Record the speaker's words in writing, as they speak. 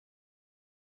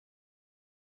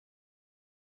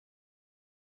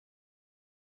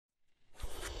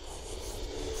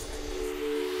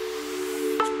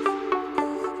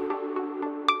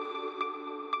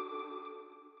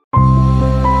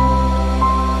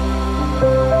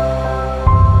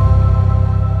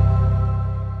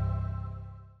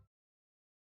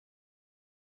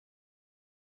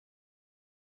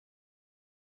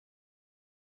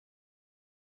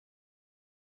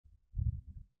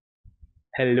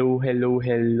Hello, hello,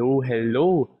 hello,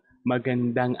 hello!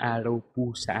 Magandang araw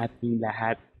po sa ating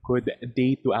lahat. Good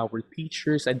day to our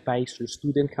teachers, advisors,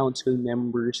 student council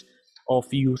members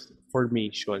of Youth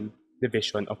Formation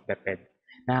Division of DepEd.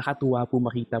 Nakakatuwa po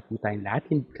makita po tayong lahat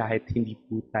kahit hindi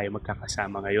po tayo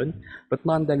magkakasama ngayon. But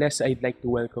nonetheless, I'd like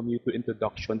to welcome you to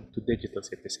Introduction to Digital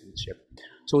Citizenship.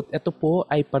 So ito po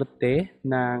ay parte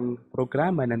ng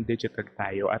programa ng Digital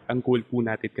Tayo at ang goal po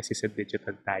natin kasi sa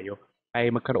Digital Tayo ay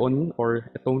magkaroon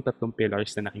or itong tatlong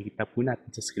pillars na nakikita po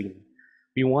natin sa screen.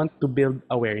 We want to build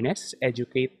awareness,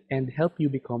 educate, and help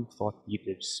you become thought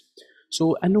leaders.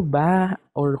 So ano ba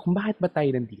or kung bakit ba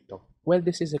tayo nandito? Well,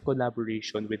 this is a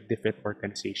collaboration with different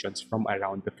organizations from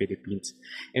around the Philippines.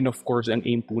 And of course, ang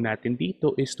aim po natin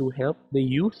dito is to help the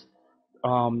youth,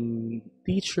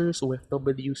 teachers,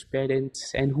 OFWs,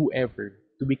 parents, and whoever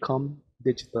to become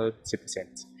digital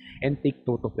citizens. And take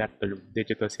note of that term,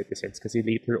 digital citizens, kasi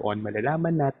later on,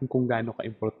 malalaman natin kung gaano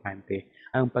ka-importante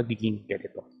ang pagiging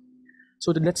ganito.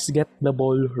 So let's get the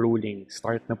ball rolling.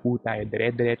 Start na po tayo.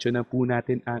 Dire-diretso na po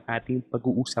natin ang ating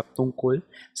pag-uusap tungkol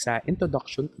sa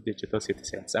Introduction to Digital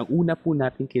Citizens. Ang una po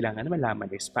natin kailangan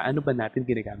malaman is paano ba natin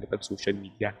ginagamit ang social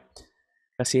media.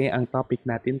 Kasi ang topic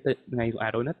natin ngayong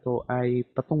araw na to ay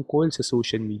patungkol sa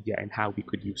social media and how we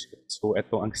could use it. So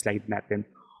ito ang slide natin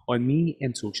on me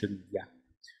and social media.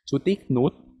 So take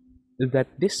note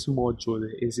that this module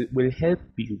will help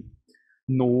you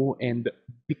know and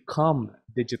become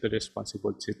digital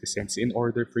responsible citizens in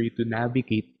order for you to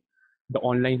navigate the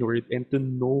online world and to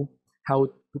know how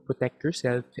to protect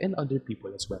yourself and other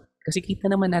people as well. Kasi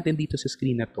kita naman natin dito sa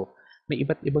screen na to, may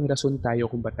iba't ibang rason tayo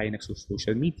kung ba tayo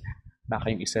nagso-social media.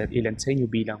 Baka yung ilan sa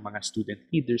inyo bilang mga student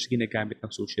leaders ginagamit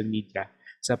ng social media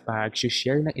sa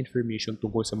pag-share ng information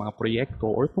tungkol sa mga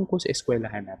proyekto or tungkol sa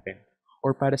eskwelahan natin.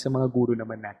 Or para sa mga guro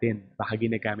naman natin, baka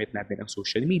ginagamit natin ang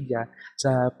social media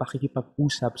sa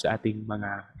pakikipag-usap sa ating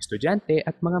mga estudyante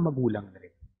at mga magulang na rin.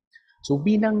 So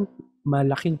bilang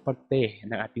malaking parte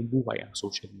ng ating buhay ang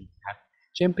social media,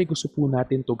 syempre gusto po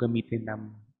natin to gamitin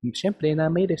syempre na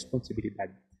may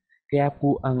responsibilidad. Kaya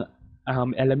po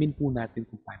alamin po natin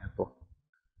kung paano to.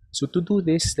 So to do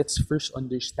this, let's first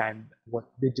understand what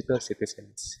digital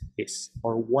citizens is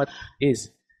or what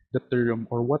is the term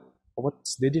or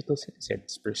what's digital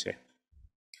citizens per se.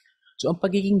 So ang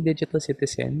pagiging digital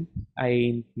citizen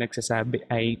ay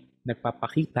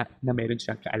nagpapakita na meron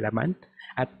siyang kaalaman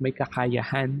at may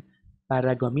kakayahan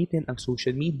para gamitin ang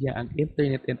social media, ang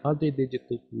internet and other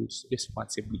digital tools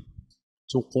responsibly.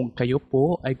 So kung kayo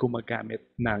po ay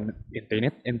gumagamit ng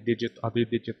internet and other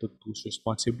digital tools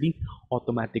responsibly,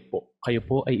 automatic po, kayo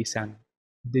po ay isang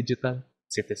digital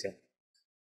citizen.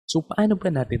 So paano ba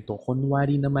natin to?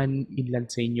 Kunwari naman ilan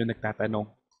sa inyo nagtatanong,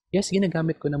 yes,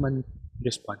 ginagamit ko naman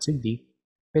responsibly,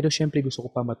 pero syempre gusto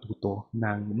ko pa matuto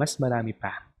ng mas marami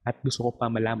pa at gusto ko pa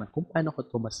malaman kung paano ko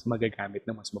to mas magagamit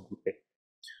ng mas mabuti.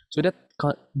 So that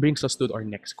brings us to our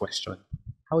next question.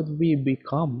 How do we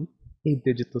become a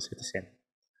digital citizen?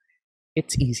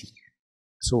 It's easy.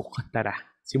 So tara,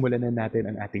 simulan na natin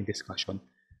ang ating discussion.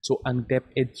 So ang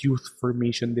DepEd Youth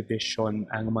Formation Division,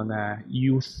 ang mga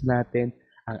youth natin,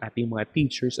 ang ating mga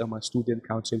teachers, ang mga student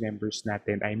council members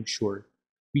natin, I'm sure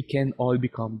we can all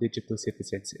become digital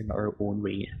citizens in our own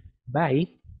way by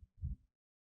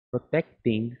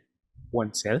protecting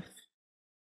oneself,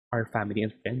 our family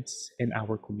and friends, and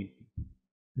our community.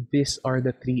 These are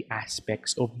the three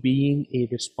aspects of being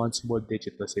a responsible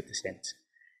digital citizen.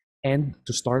 And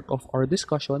to start off our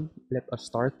discussion, let us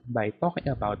start by talking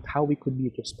about how we could be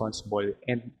responsible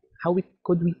and how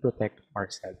could we protect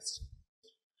ourselves.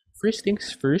 First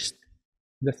things first,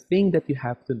 the thing that you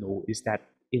have to know is that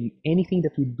in anything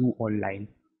that we do online,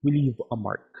 we leave a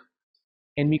mark.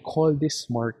 And we call this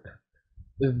mark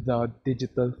the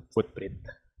digital footprint.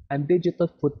 Ang digital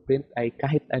footprint ay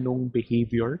kahit anong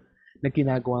behavior na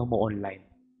ginagawa mo online.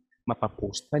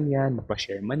 Mapapost man yan,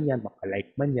 mapashare man yan,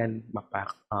 mapalike man yan,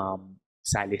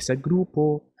 sali sa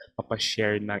grupo,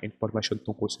 mapashare ng informasyon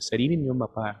tungkol sa sarili nyo,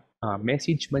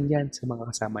 message man yan sa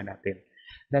mga kasama natin.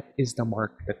 That is the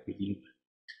mark that we leave.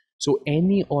 So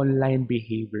any online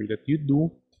behavior that you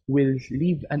do will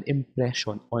leave an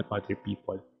impression on other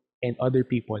people, and other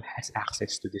people has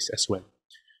access to this as well.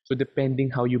 So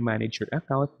depending how you manage your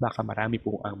account, baka marami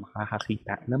po ang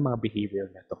makakakita ng mga behavior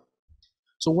na to.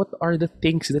 So what are the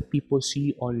things that people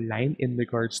see online in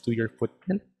regards to your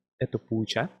footprint? Ito po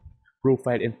siya.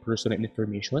 Profile and personal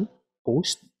information,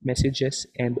 post, messages,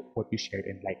 and what you shared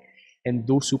and like. And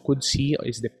those who could see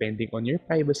is depending on your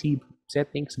privacy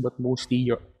settings, but mostly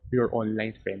your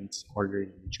online friends or your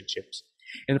relationships.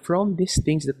 And from these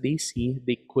things that they see,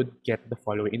 they could get the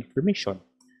following information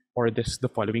or the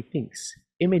following things.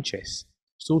 Images.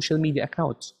 social media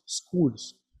accounts,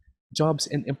 schools, jobs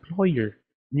and employer,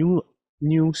 new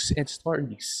news and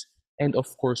stories, and of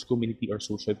course, community or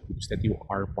social groups that you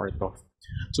are part of.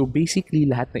 So basically,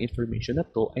 lahat ng information na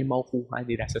to ay makukuha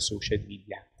nila sa social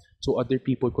media. So other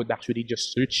people could actually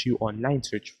just search you online,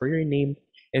 search for your name,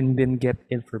 and then get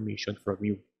information from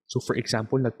you. So for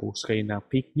example, nag-post kayo na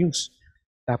fake news.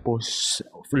 Tapos,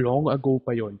 long ago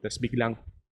pa yon, tapos biglang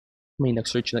may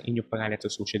nag-search ng inyong pangalan sa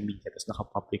social media, tapos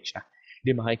naka-public siya.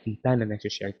 Hindi makikita na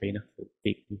nag-share kayo ng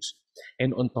fake news.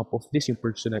 And on top of this, yung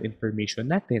personal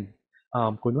information natin,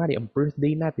 kunwari, ang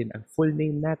birthday natin, ang full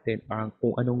name natin, ang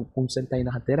kung saan tayo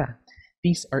nakatira.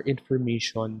 These are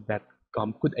information that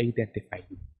could identify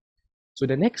you. So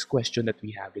the next question that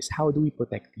we have is, how do we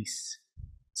protect these?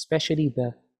 Especially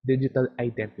the digital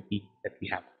identity that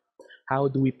we have. How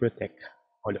do we protect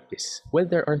all of this? Well,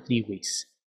 there are three ways.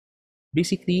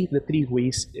 Basically, the three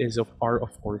ways are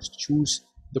of course, choose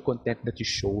the content that you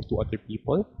show to other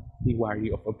people, be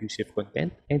wary of abusive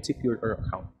content, and secure your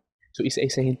account. So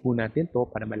isa-isahin po natin to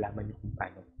para malaman niyo kung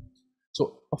paano.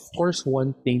 So of course,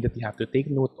 one thing that you have to take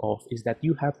note of is that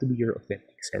you have to be your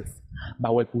authentic self.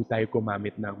 Bawal po tayo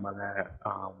gumamit ng mga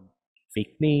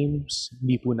fake names,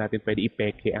 hindi po natin pwede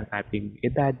ipeke ang ating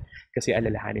edad kasi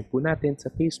alalahanin po natin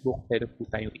sa Facebook, meron po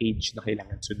tayong age na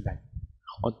kailangan sundan.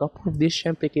 On top of this,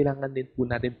 syempre kailangan din po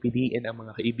natin piliin ang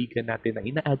mga kaibigan natin na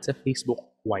ina-add sa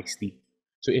Facebook wisely.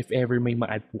 So if ever may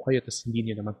ma-add po kayo tapos hindi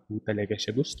nyo naman po talaga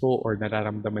siya gusto or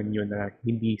nararamdaman nyo na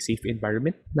hindi safe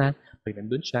environment na pag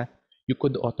nandun siya, you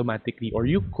could automatically or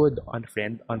you could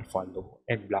unfriend, unfollow,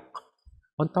 and block.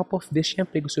 On top of this,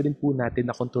 syempre gusto din po natin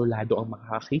na kontrolado ang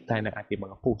makakakita ng ating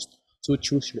mga post. So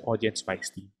choose your audience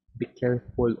wisely. Be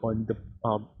careful on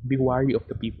be wary of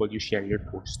the people you share your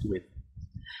post with.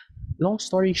 Long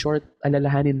story short,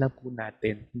 alalahanin lang po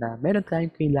natin na meron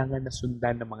tayong kailangan na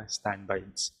sundan ng mga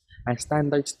standards. Ang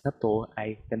standards na to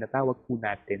ay tinatawag po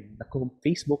natin na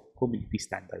Facebook Community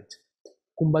Standards.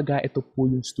 Kumbaga, ito po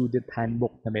yung student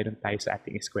handbook na meron tayo sa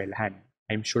ating eskwelahan.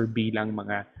 I'm sure bilang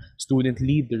mga student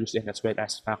leaders and as well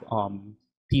as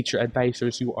teacher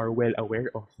advisors, you are well aware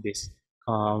of this,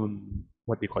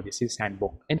 this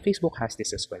handbook. And Facebook has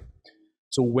this as well.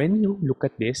 So when you look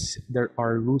at this, there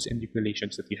are rules and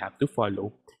regulations that you have to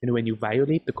follow. And when you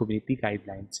violate the community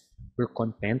guidelines, your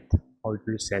content or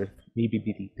yourself may be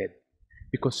deleted.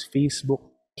 Because Facebook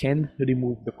can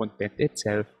remove the content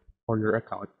itself or your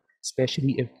account,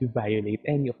 especially if you violate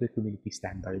any of the community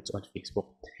standards on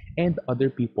Facebook. And other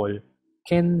people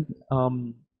can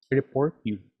report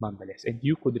you nonetheless, and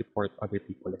you could report other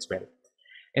people as well.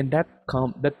 And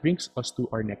that brings us to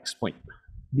our next point.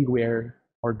 Beware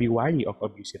or be wary of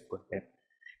abusive content.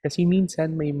 Kasi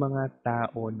minsan may mga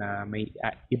tao na may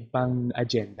ibang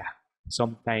agenda.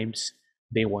 Sometimes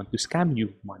they want to scam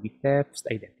you. Money theft,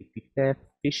 identity theft,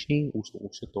 phishing,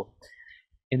 uso-uso to.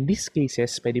 In these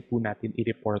cases, pwede po natin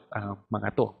i-report ang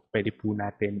mga to. Pwede po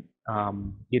natin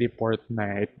i-report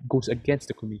na it goes against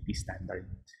the community standard.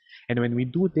 And when we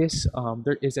do this,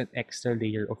 there is an extra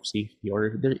layer of safety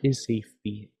or there is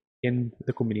safety in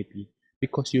the community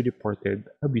because you reported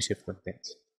abusive content.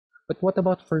 But what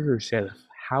about for yourself?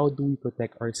 How do we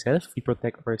protect ourselves? We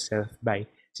protect ourselves by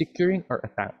securing our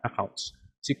accounts.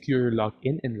 Secure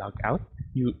login and log out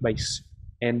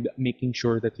and making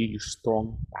sure that you use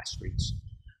strong passwords.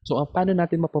 So, paano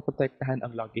natin mapoprotektahan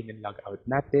ang login and log out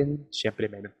natin? Siyempre,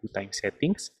 meron po tayong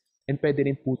settings and pwede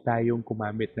rin po tayong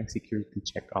gumamit ng security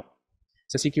checkup.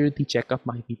 Sa security checkup,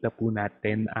 makikita po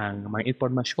natin ang mga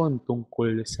informasyon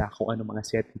tungkol sa kung ano mga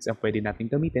settings ang pwede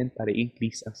natin gamitin para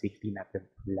i-increase ang safety natin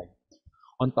online.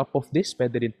 On top of this,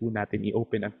 pwede rin po natin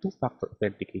i-open ang two-factor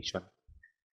authentication.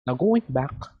 Now, going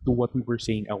back to what we were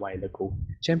saying a while ago,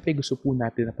 syempre gusto po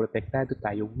natin na protektado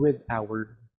tayo with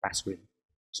our password.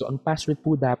 So, ang password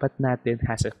po dapat natin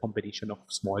has a combination of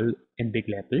small and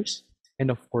big letters and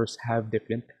of course have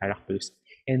different characters.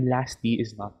 And lastly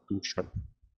is not too short.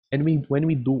 And when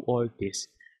we do all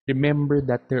this, remember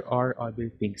that there are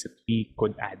other things that we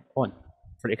could add on.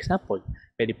 For example,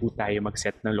 pwede po tayo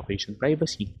mag-set ng location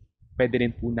privacy. Pwede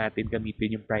rin po natin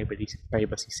gamitin yung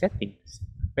privacy settings.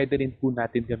 Pwede rin po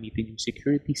natin gamitin yung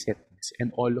security settings.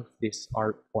 And all of this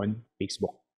are on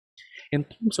Facebook. In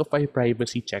terms of our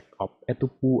privacy checkup, ito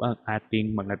po ang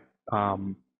ating mga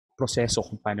proseso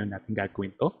kung paano natin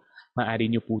gagawin to.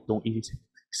 Maaari nyo po itong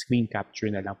screen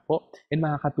capture na lang po and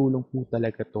makakatulong po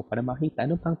talaga to para makita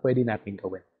ano pang pwede natin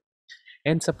gawin.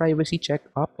 And sa privacy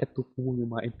checkup, ito po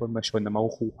yung mga impormasyon na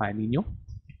makukuha ninyo,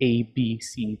 A, B,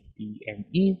 C, D, and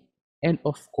E, and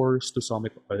of course, to sum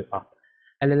it all up,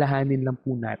 alalahanin lang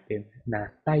po natin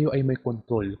na tayo ay may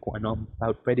control kung ano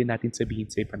ang pwede natin sabihin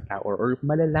sa ibang tao or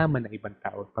malalaman ng ibang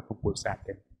tao patungkol sa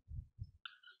atin.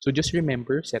 So just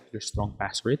remember, set your strong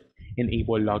password,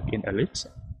 enable login alerts,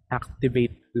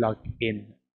 activate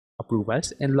login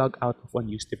approvals, and log out of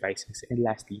unused devices. And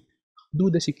lastly, do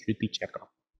the security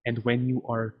checkup. And when you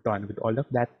are done with all of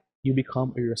that, you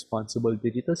become a responsible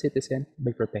digital citizen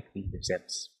by protecting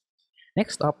yourselves.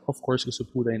 Next up, of course, gusto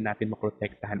po rin natin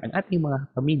maprotektahan ang ating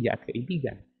mga pamilya at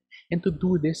kaibigan. And to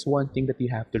do this, one thing that you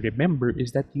have to remember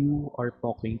is that you are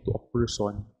talking to a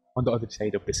person on the other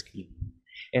side of the screen.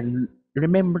 And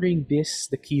remembering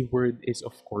this, the key word is,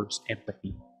 of course,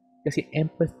 empathy. Kasi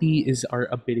empathy is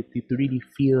our ability to really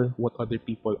feel what other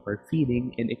people are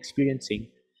feeling and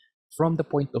experiencing from the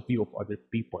point of view of other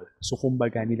people. So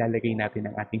kumbaga, nilalagay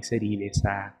natin ang ating sarili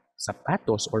sa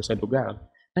sapatos or sa lugar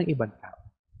ng ibang tao.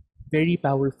 Very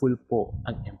powerful po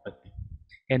ang empathy.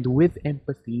 And with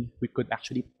empathy, we could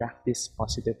actually practice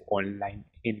positive online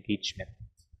engagement.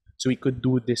 So we could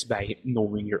do this by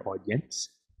knowing your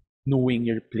audience, knowing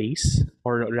your place,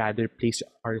 or rather place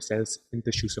ourselves in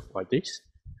the shoes of others,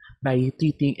 by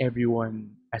treating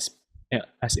everyone as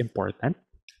important,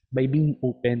 by being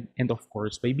open, and of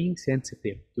course, by being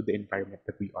sensitive to the environment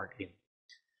that we are in.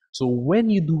 So when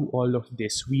you do all of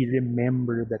this, we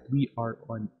remember that we are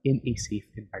in a safe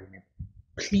environment.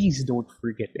 Please don't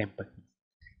forget empathy.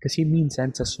 Kasi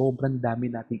minsan sa sobrang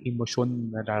dami nating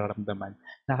emosyon na nararamdaman,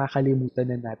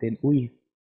 nakakalimutan na natin, uy,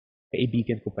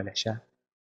 kaibigan ko pala siya.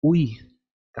 Uy,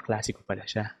 kaklase ko pala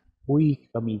siya. Uy,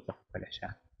 pamilya ko pala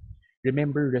siya.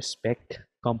 Remember, respect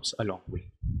comes a long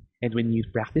way. And when you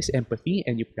practice empathy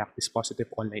and you practice positive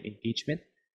online engagement,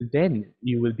 then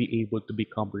you will be able to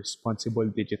become responsible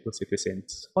digital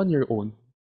citizens on your own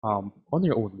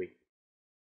way.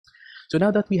 So now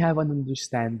that we have an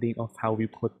understanding of how we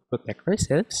could protect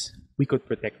ourselves, we could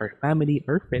protect our family,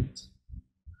 our friends.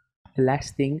 The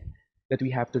last thing that we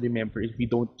have to remember is we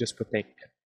don't just protect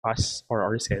us or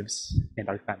ourselves and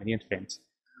our family and friends.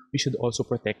 We should also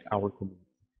protect our community.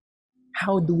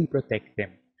 How do we protect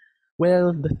them?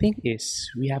 Well, the thing is,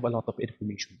 we have a lot of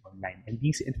information online, and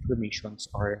these informations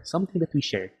are something that we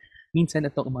share. Minsan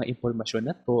itong mga impormasyon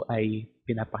na to ay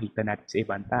pinapakita natin sa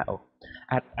ibang tao.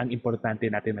 At ang importante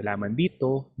natin malaman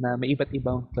dito na may iba't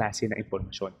ibang klase ng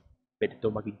impormasyon. Pwede ito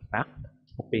maging fact,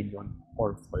 opinion,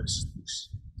 or false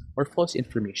news, or false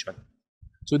information.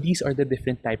 So these are the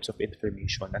different types of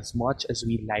information. As much as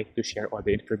we like to share all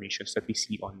the informations that we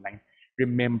see online,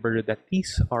 remember that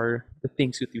these are the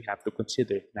things that we have to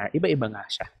consider na iba-iba nga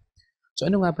siya. So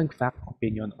ano nga bang fact,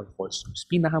 opinion, or false news?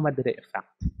 Pinakamadali,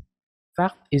 fact.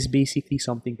 Fact is basically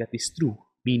something that is true,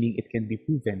 meaning it can be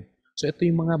proven. So ito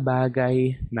yung mga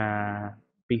bagay na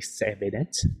based sa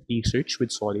evidence, research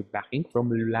with solid backing from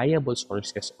reliable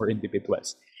sources or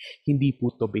individuals. Hindi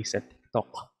po to based sa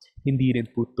TikTok. Hindi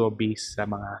rin po to based sa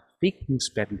mga fake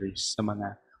news peddlers, sa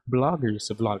mga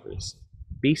vloggers.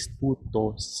 Based po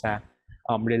to sa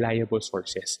reliable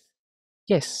sources.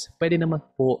 Yes, pwede naman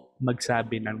po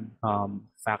magsabi ng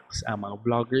facts ang mga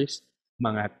vloggers,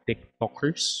 mga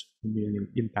TikTokers,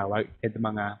 yung tawag, and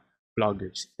mga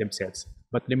vloggers themselves.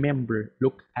 But remember,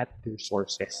 look at their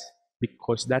sources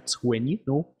because that's when you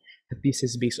know that this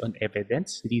is based on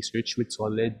evidence, research with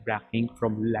solid backing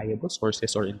from reliable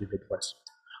sources or individuals.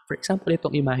 For example,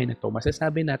 itong imahe na to,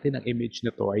 masasabi natin ang image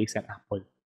na to ay isang apple.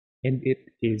 And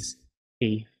it is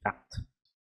a fact.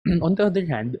 On the other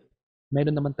hand,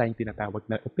 meron naman tayong tinatawag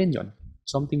na opinion,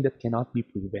 something that cannot be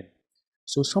proven.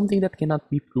 So something that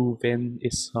cannot be proven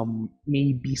is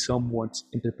maybe someone's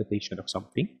interpretation of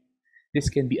something. This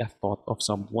can be a thought of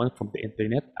someone from the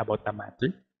internet about a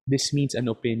matter. This means an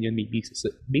opinion may be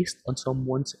based on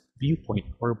someone's viewpoint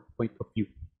or point of view.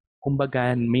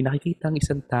 Kumbaga, may nakikita ang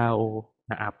isang tao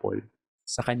na apple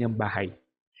sa kanyang bahay.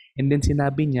 And then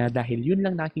sinabi niya, dahil yun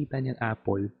lang nakita niyang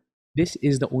apple, this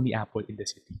is the only apple in the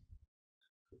city.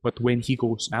 But when he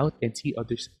goes out and see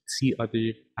other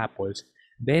apples,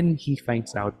 then he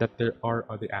finds out that there are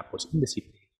other apples in the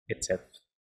city itself.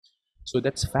 So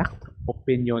that's fact,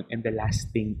 opinion, and the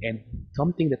last thing, and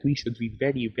something that we should be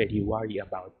very, very worried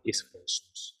about is false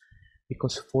news.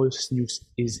 Because false news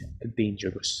is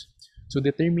dangerous. So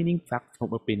determining fact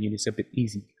from opinion is a bit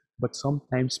easy, but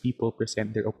sometimes people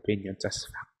present their opinions as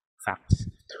facts.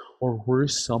 Or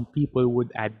worse, some people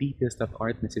would add details that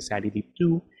aren't necessarily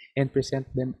true and present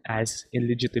them as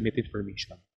illegitimate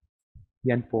information.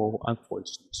 Yan po ang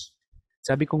false news.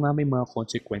 Sabi ko nga may mga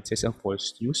consequences ang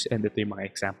false news and ito yung mga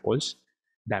examples.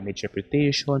 Damage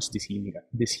reputations,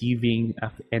 deceiving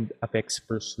and affects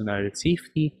personal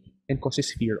safety and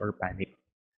causes fear or panic.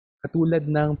 Katulad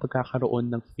ng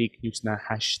pagkakaroon ng fake news na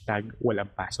hashtag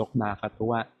walang pasok,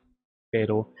 nakakatuwa,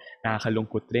 pero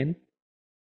nakakalungkot rin.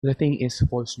 The thing is,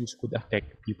 false news could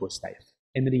affect people's life.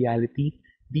 In reality,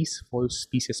 these false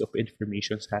pieces of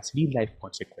information has real life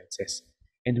consequences.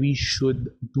 And we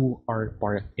should do our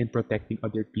part in protecting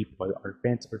other people, our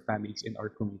friends or families in our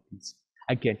communities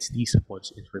against these false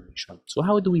information. So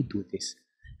how do we do this?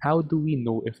 How do we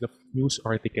know if the news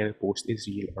article post is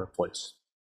real or false?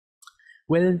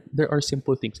 Well, there are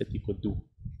simple things that you could do.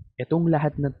 Itong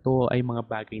lahat na to ay mga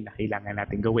bagay na kailangan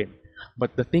natin gawin.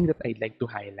 But the thing that I'd like to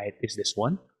highlight is this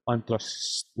one, on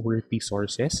trustworthy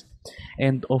sources,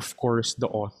 and of course, the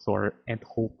author and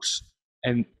hoax,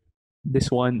 and this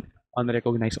one,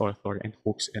 unrecognized author and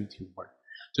hoax and humor.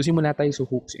 So simula tayo sa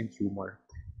hoax and humor.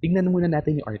 Tingnan muna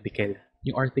natin yung article.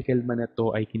 Yung article man na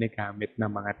to ay ginagamit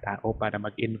ng mga tao para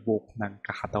mag-invoke ng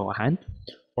kakatawahan,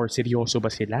 or seryoso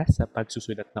ba sila sa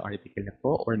pagsusulat ng article na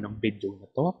to or ng video na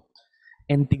to.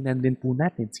 And tingnan din po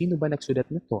natin, sino ba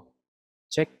nagsulat nito?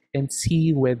 Check and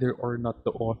see whether or not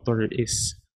the author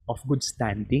is of good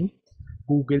standing.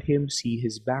 Google him, see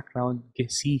his background,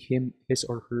 see his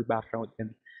or her background,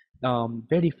 and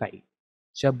verify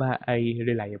siya ba ay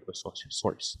reliable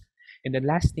source. And the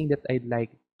last thing that I'd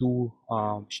like to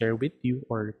share with you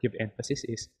or give emphasis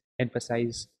is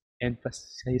emphasis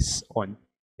on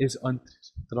is on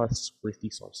trustworthy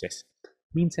sources.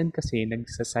 Minsan kasi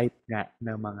nagsasite nga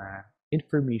ng mga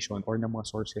information or ng mga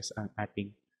sources ang ating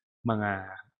mga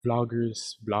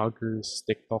vloggers,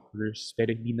 TikTokers,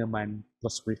 pero hindi naman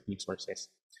trustworthy sources.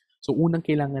 So unang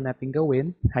kailangan natin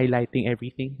gawin, highlighting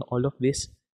everything, all of this,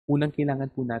 unang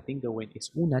kailangan po natin gawin is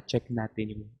check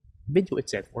natin yung video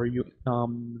itself or yung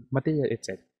material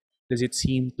itself. Does it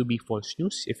seem to be false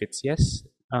news? If it's yes,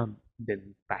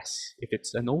 then pass. If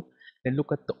it's a no, then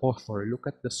look at the author, look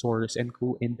at the source, and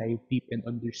go and dive deep and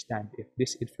understand if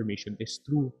this information is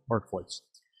true or false.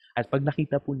 At pag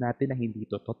nakita po natin na hindi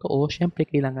ito totoo, syempre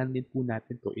kailangan din po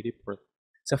natin to i-report.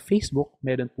 Sa Facebook,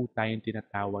 meron po tayong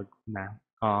tinatawag na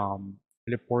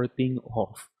reporting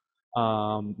of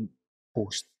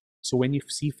post. So when you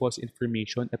see false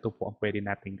information, ito po ang pwede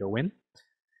natin gawin.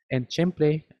 And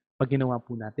syempre, pag ginawa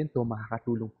po natin to,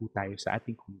 makakatulong po tayo sa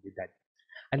ating komunidad.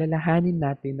 Alalahanin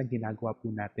natin na ginagawa po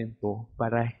natin to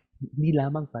para hindi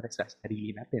lamang para sa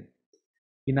sarili natin.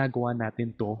 Ginagawa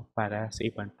natin to para sa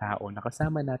ibang tao na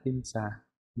kasama natin sa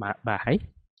bahay,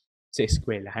 sa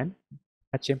eskwelahan,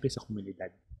 at syempre sa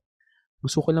komunidad.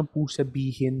 Gusto ko lang po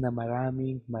sabihin na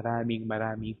maraming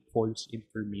false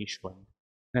information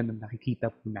na nakikita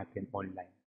po natin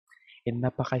online. And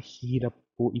napakahirap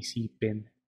po isipin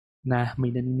na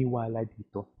may naniniwala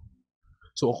dito.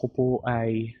 So ako po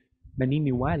ay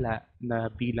naniniwala na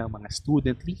bilang mga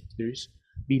student leaders,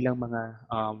 bilang mga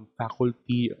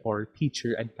faculty or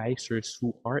teacher advisors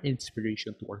who are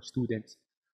inspiration to our students,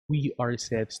 we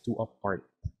ourselves do a part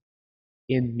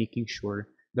in making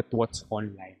sure that what's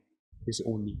online is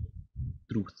only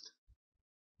truth.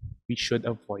 We should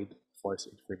avoid false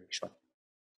information.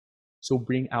 So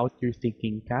bring out your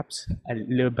thinking caps,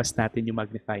 labas natin yung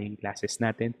magnifying glasses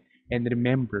natin, and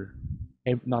remember,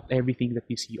 not everything that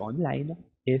you see online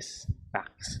is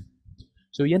facts.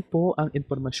 So yan po ang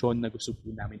impormasyon na gusto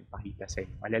po namin ipakita sa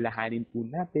inyo. Alalahanin po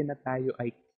natin na tayo ay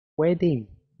pwedeng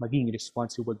maging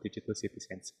responsible digital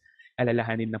citizens.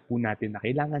 Alalahanin na po natin na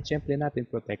kailangan syempre natin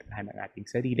protektahan ang ating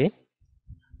sarili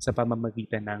sa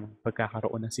pamamagitan ng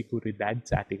pagkakaroon ng seguridad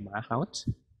sa ating mga accounts.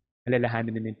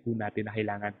 Alalahanin din po natin na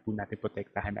kailangan po natin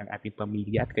protektahan ang ating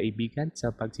pamilya at kaibigan sa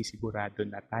pagsisigurado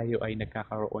na tayo ay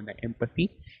nagkakaroon ng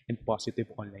empathy and positive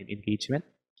online engagement.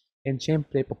 And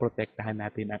syempre, poprotektahan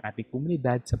natin ang ating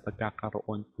komunidad sa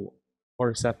pagkakaroon po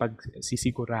or sa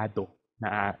pagsisigurado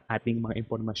na ating mga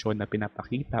impormasyon na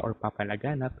pinapakita or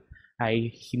papalaganap ay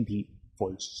hindi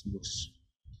false news.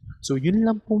 So yun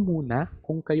lang po muna.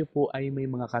 Kung kayo po ay may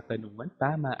mga katanungan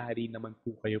pa, maaari naman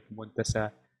po kayo pumunta sa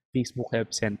Facebook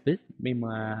Help Center. May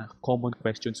mga common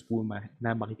questions po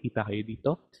na makikita kayo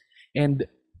dito. And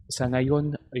sa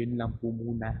ngayon, ayun lang po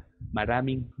muna.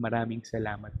 Maraming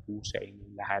salamat po sa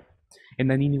inyong lahat.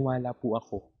 And naniniwala po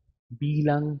ako,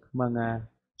 bilang mga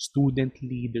student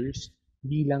leaders,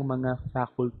 bilang mga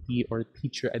faculty or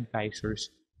teacher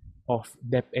advisors of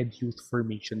DepEd Youth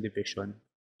Formation Division,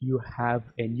 you have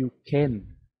and you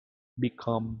can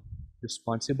become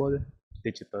responsible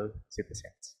digital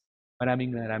citizens.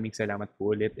 Maraming salamat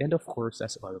po ulit. And of course,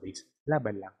 as always,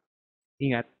 laban lang.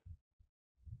 Ingat!